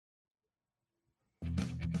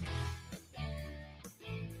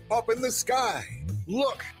up in the sky.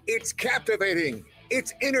 Look, it's captivating.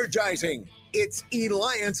 It's energizing. It's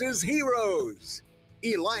Eliance's Heroes.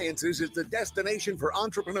 Eliance's is the destination for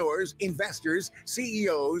entrepreneurs, investors,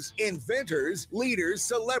 CEOs, inventors, leaders,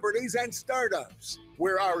 celebrities, and startups,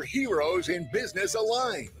 where our heroes in business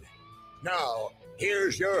align. Now,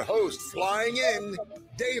 here's your host flying in,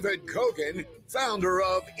 David Kogan, founder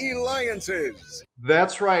of Eliance's.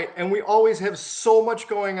 That's right. And we always have so much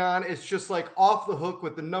going on. It's just like off the hook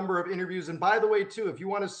with the number of interviews. And by the way, too, if you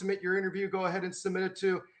want to submit your interview, go ahead and submit it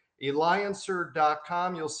to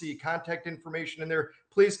Eliancer.com. You'll see contact information in there.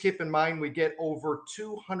 Please keep in mind, we get over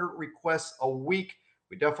 200 requests a week.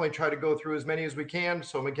 We definitely try to go through as many as we can.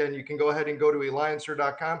 So again, you can go ahead and go to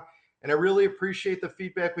Eliancer.com. And I really appreciate the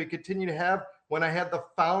feedback we continue to have when I had the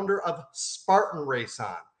founder of Spartan Race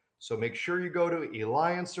on. So make sure you go to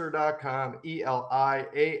Eliancer.com,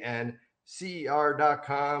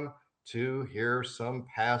 Eliancer.com to hear some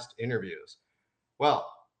past interviews. Well,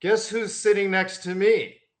 guess who's sitting next to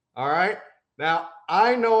me? All right. Now,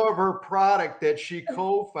 I know of her product that she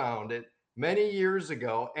co-founded many years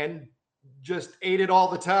ago and just ate it all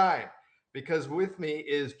the time, because with me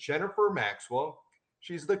is Jennifer Maxwell.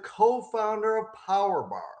 She's the co-founder of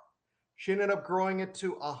PowerBar. She ended up growing it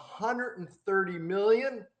to 130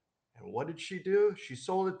 million. And what did she do? She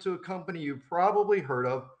sold it to a company you've probably heard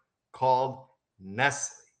of called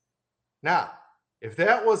Nestle. Now, if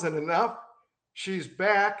that wasn't enough, she's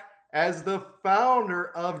back as the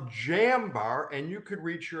founder of Jambar, and you could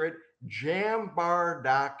reach her at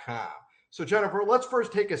jambar.com. So Jennifer, let's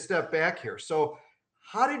first take a step back here. So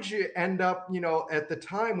how did you end up, at the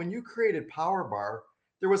time when you created PowerBar,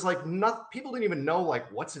 there was like nothing, people didn't even know like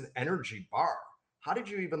what's an energy bar. How did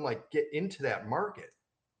you even like get into that market?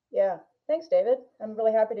 Yeah, thanks, David. I'm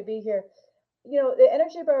really happy to be here. The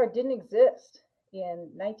energy bar didn't exist in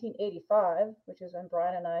 1985, which is when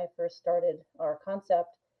Brian and I first started our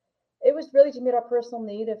concept. It was really to meet our personal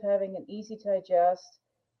need of having an easy to digest,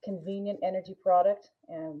 convenient energy product.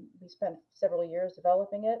 And we spent several years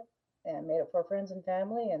developing it and made it for our friends and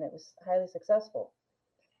family, and it was highly successful.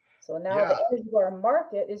 So now the energy bar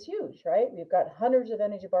market is huge, right? We've got hundreds of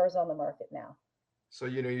energy bars on the market now. So,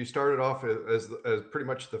 you started off as pretty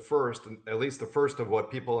much the first, at least the first of what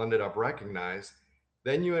people ended up recognizing.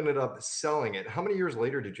 Then you ended up selling it. How many years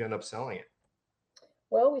later did you end up selling it?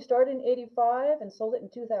 Well, we started in 85 and sold it in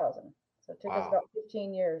 2000. So it took us about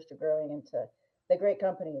 15 years to growing into the great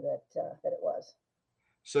company that it was.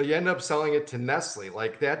 So you end up selling it to Nestle.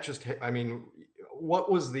 Like that what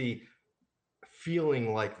was the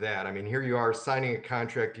feeling like that? I mean, here you are signing a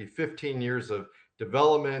contract, 15 years of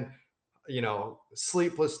development,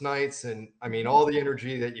 sleepless nights, and all the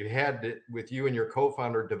energy that you had with you and your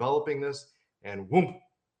co-founder developing this, and whoom,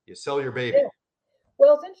 you sell your baby. Yeah.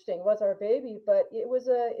 Well, it's interesting. It was our baby, but it was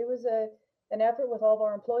an effort with all of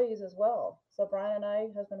our employees as well. So Brian and I,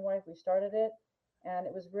 husband and wife, we started it, and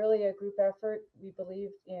it was really a group effort. We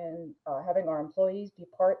believed in having our employees be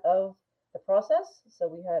part of the process. So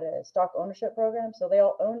we had a stock ownership program, so they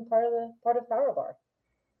all owned part of PowerBar.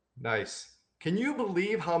 Nice. Can you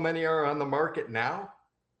believe how many are on the market now?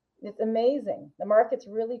 It's amazing. The market's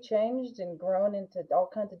really changed and grown into all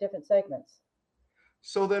kinds of different segments.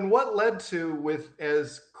 So then what led to, with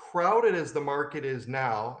as crowded as the market is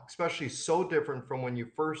now, especially so different from when you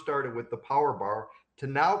first started with the PowerBar, to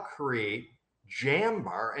now create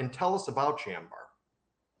Jambar, and tell us about Jambar.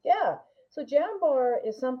 Yeah. So Jambar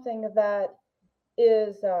is something that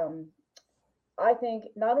is, I think,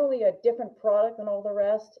 not only a different product than all the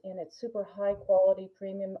rest, and it's super high quality,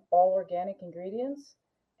 premium, all organic ingredients,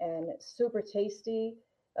 and super tasty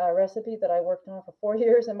recipe that I worked on for 4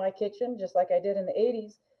 years in my kitchen, just like I did in the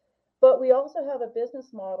 80s. But we also have a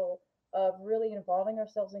business model of really involving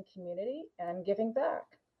ourselves in community and giving back.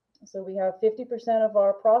 So we have 50% of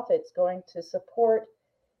our profits going to support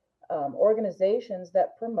organizations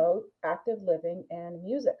that promote active living and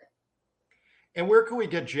music. And where can we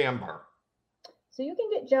get Jambar? So you can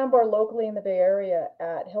get Jambar locally in the Bay Area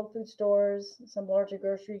at health food stores, some larger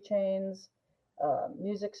grocery chains,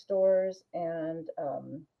 music stores, and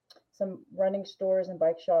some running stores and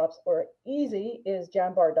bike shops. Or easy is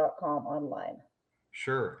jambar.com online.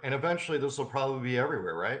 Sure. And eventually this will probably be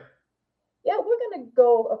everywhere, right? Yeah, we're going to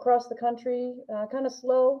go across the country, kind of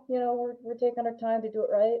slow. We're taking our time to do it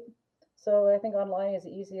right. So I think online is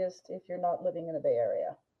the easiest if you're not living in the Bay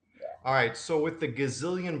Area. Yeah. All right. So with the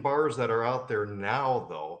gazillion bars that are out there now,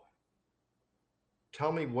 though,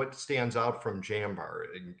 tell me what stands out from Jambar.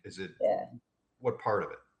 Is it, what part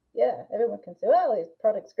of it? Yeah, everyone can say, well, his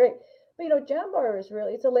product's great. But Jambar is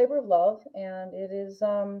really, it's a labor of love, and it is,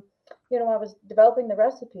 I was developing the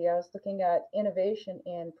recipe, I was looking at innovation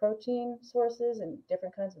in protein sources and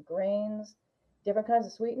different kinds of grains, different kinds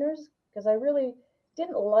of sweeteners, because I really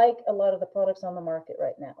didn't like a lot of the products on the market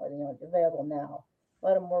right now, available now. A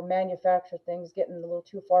lot of more manufactured things getting a little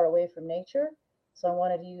too far away from nature. So I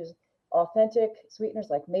wanted to use authentic sweeteners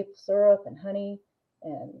like maple syrup and honey,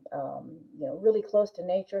 and really close to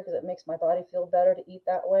nature because it makes my body feel better to eat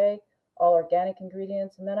that way. All organic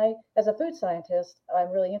ingredients. And then as a food scientist,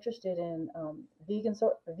 I'm really interested in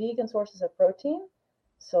vegan sources of protein.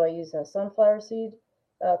 So I use sunflower seed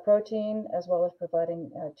protein, as well as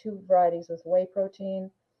providing two varieties with whey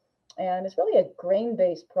protein. And it's really a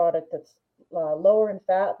grain-based product that's lower in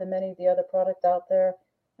fat than many of the other products out there.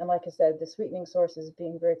 And like I said, the sweetening sources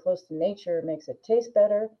being very close to nature makes it taste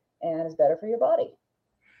better and is better for your body.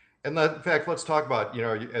 And in fact, let's talk about,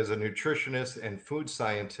 as a nutritionist and food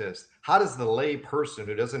scientist, how does the lay person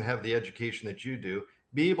who doesn't have the education that you do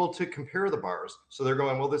be able to compare the bars? So they're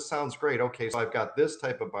going, well, this sounds great. Okay, so I've got this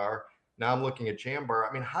type of bar. Now I'm looking at Jambar.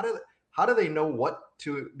 I mean, how do they know what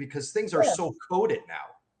to, because things are Yeah. so coded now.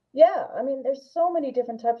 Yeah, I mean, there's so many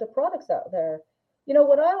different types of products out there.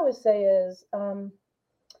 What I always say is,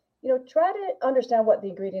 try to understand what the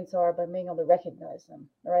ingredients are by being able to recognize them.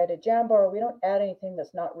 All right, at Jambar, we don't add anything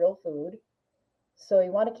that's not real food. So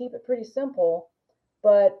you want to keep it pretty simple.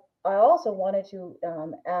 But I also wanted to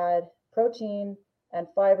add protein and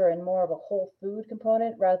fiber and more of a whole food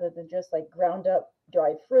component rather than just like ground up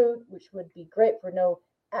dried fruit, which would be great for no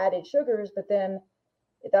added sugars, but then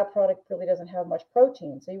that product really doesn't have much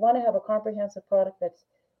protein. So you want to have a comprehensive product that's,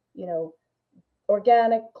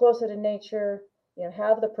 organic, closer to nature,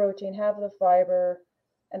 have the protein, have the fiber,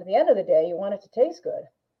 and at the end of the day, you want it to taste good.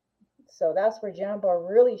 So that's where Jambar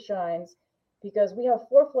really shines, because we have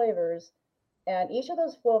 4 flavors, and each of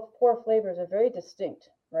those four flavors are very distinct,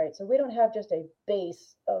 right? So we don't have just a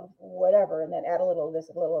base of whatever and then add a little of this,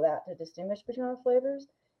 a little of that to distinguish between our flavors.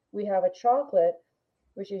 We have a chocolate,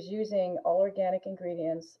 which is using all organic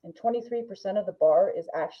ingredients, and 23% of the bar is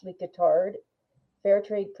actually Guittard fair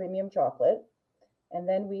trade premium chocolate. And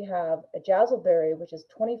then we have a jazzleberry, which is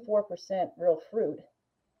 24% real fruit,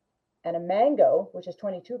 and a mango, which is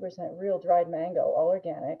 22% real dried mango, all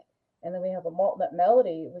organic. And then we have a malt nut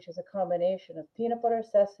melody, which is a combination of peanut butter,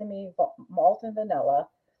 sesame, malt, and vanilla.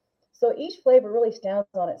 So each flavor really stands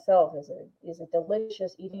on itself as a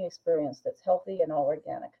delicious eating experience that's healthy and all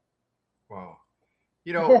organic. Wow.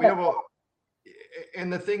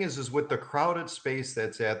 And the thing is with the crowded space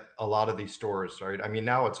that's at a lot of these stores, right? I mean,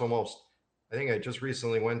 now it's almost, I think I just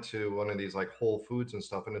recently went to one of these like Whole Foods and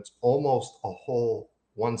stuff, and it's almost a whole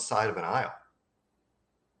one side of an aisle.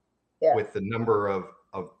 Yeah. With the number of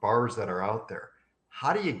bars that are out there.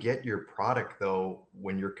 How do you get your product though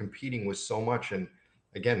when you're competing with so much? And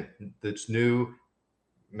again, that's new.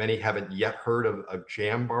 Many haven't yet heard of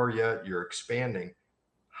Jambar yet. You're expanding.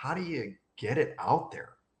 How do you get it out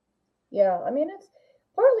there? Yeah, I mean, it's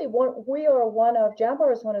partly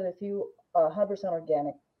Jambar is one of the few 100%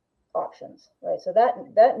 organic options, right? So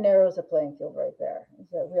that narrows the playing field right there.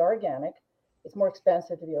 So we are organic. It's more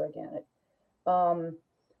expensive to be organic.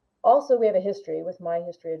 Also, we have a history with my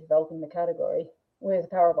history of developing the category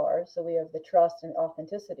with Power Bars. So we have the trust and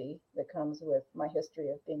authenticity that comes with my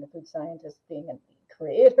history of being a food scientist, being a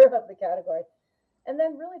creator of the category. And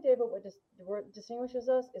then really, David, what distinguishes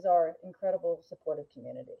us is our incredible supportive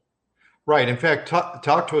community. Right. In fact,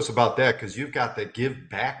 talk to us about that, because you've got the Give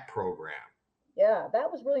Back program. Yeah,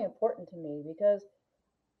 that was really important to me because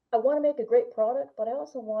I want to make a great product, but I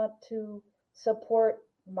also want to support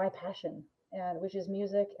my passion, and which is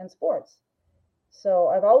music and sports. So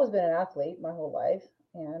I've always been an athlete my whole life,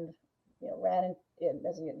 and ran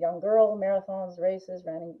as a young girl, marathons, races,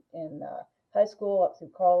 ran in high school up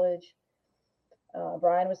through college.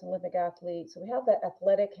 Brian was an Olympic athlete, so we have that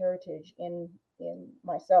athletic heritage in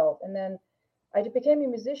myself. And then I became a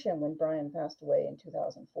musician when Brian passed away in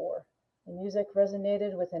 2004. The music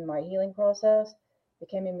resonated within my healing process.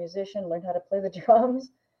 Became a musician, learned how to play the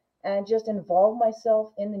drums, and just involved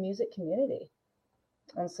myself in the music community.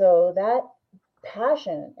 And so that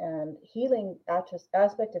passion and healing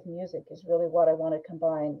aspect of music is really what I want to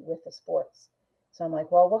combine with the sports. So I'm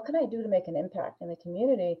like, well, what can I do to make an impact in the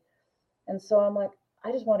community? And so I'm like,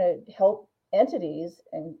 I just want to help entities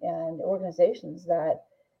and organizations that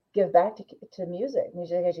give back to music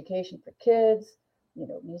education for kids,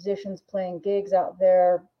 musicians playing gigs out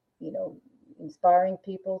there, inspiring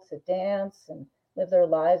people to dance and live their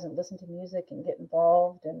lives and listen to music and get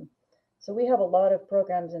involved. And so we have a lot of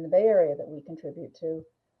programs in the Bay Area that we contribute to,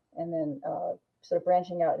 and then sort of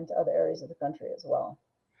branching out into other areas of the country as well.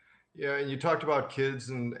 Yeah, and you talked about kids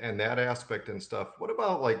and that aspect and stuff. What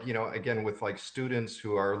about like, again, with like students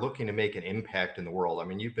who are looking to make an impact in the world? I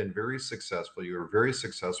mean, you've been very successful. You were very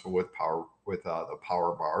successful with the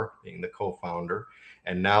Power Bar, being the co-founder,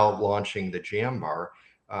 and now launching the Jam Bar.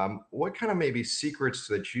 What kind of maybe secrets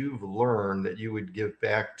that you've learned that you would give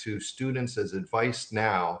back to students as advice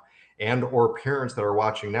now, and or parents that are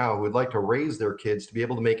watching now who would like to raise their kids to be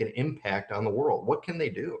able to make an impact on the world? What can they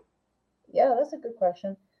do? Yeah, that's a good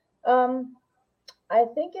question. Um, I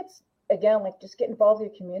think it's again like just get involved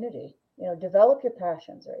with your community. Develop your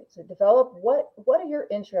passions, right? So develop what are your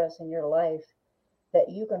interests in your life that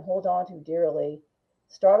you can hold on to dearly.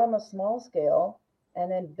 Start on a small scale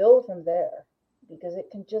and then build from there because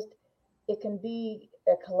it can be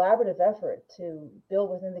a collaborative effort to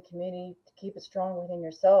build within the community, to keep it strong within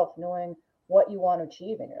yourself, knowing what you want to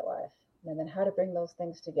achieve in your life and then how to bring those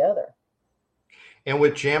things together. And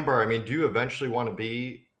with Jambar, I mean, do you eventually want to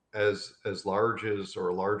be as large as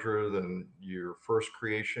or larger than your first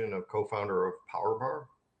creation of co-founder of Power Bar?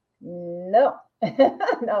 No,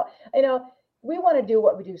 no. We want to do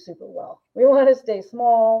what we do super well. We want to stay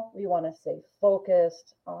small. We want to stay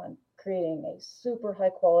focused on creating a super high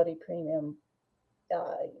quality premium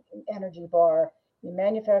uh, energy bar. We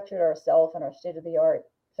manufacture it ourselves in our state of the art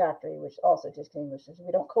factory, which also distinguishes.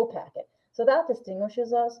 We don't co-pack it, so that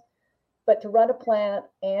distinguishes us. But to run a plant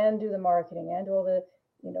and do the marketing and do all the,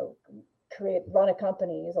 you know, run a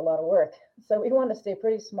company is a lot of work. So we want to stay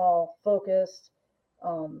pretty small, focused,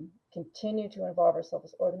 continue to involve ourselves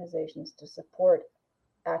as organizations to support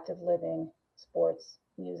active living, sports,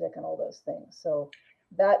 music, and all those things. So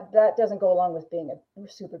that doesn't go along with being a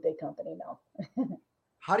super big company now.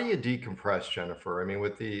 How do you decompress, Jennifer? I mean,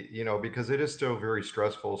 with because it is still very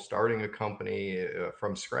stressful starting a company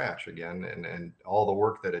from scratch again, and all the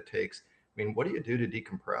work that it takes. I mean, what do you do to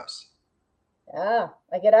decompress? Yeah,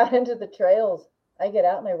 I get out into the trails. I get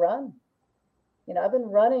out and I run. I've been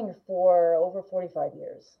running for over 45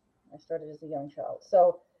 years. I started as a young child.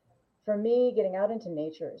 So for me, getting out into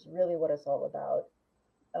nature is really what it's all about.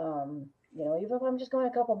 Even if I'm just going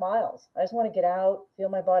a couple miles, I just want to get out, feel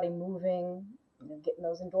my body moving, getting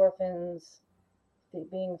those endorphins,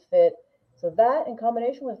 being fit. So that in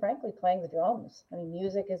combination with, frankly, playing the drums. I mean,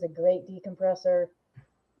 music is a great decompressor.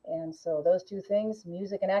 And so those two things,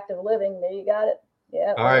 music and active living, there you got it.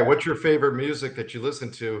 Yeah. All right. What's your favorite music that you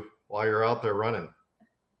listen to while you're out there running?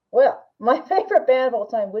 Well, my favorite band of all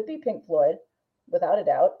time would be Pink Floyd, without a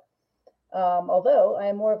doubt. Although I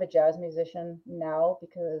am more of a jazz musician now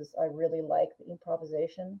because I really like the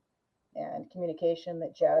improvisation and communication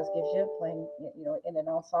that jazz gives you, playing, in an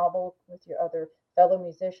ensemble with your other fellow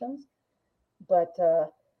musicians. But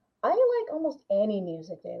I like almost any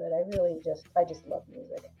music, David. I just love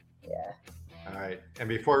music. Yeah. All right. And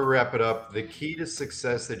before we wrap it up, the key to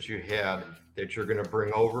success that you had that you're going to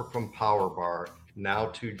bring over from Power Bar now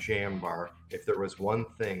to Jam Bar, if there was one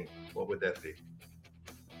thing, what would that be?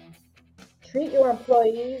 Treat your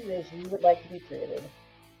employees as you would like to be treated.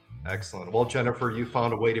 Excellent. Well, Jennifer, you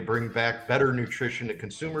found a way to bring back better nutrition to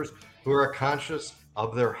consumers who are conscious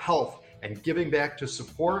of their health and giving back to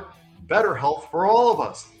support better health for all of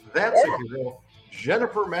us. That's a hero.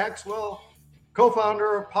 Jennifer Maxwell,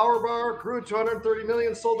 co-founder of Power Bar, grew 230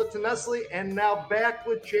 million, sold it to Nestle, and now back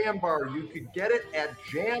with Jam Bar. You could get it at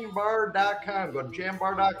jambar.com. Go to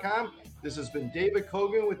jambar.com. This has been David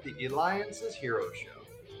Kogan with the Eliances Hero Show.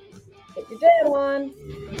 Get your jam on.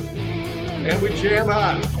 And we jam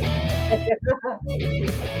on.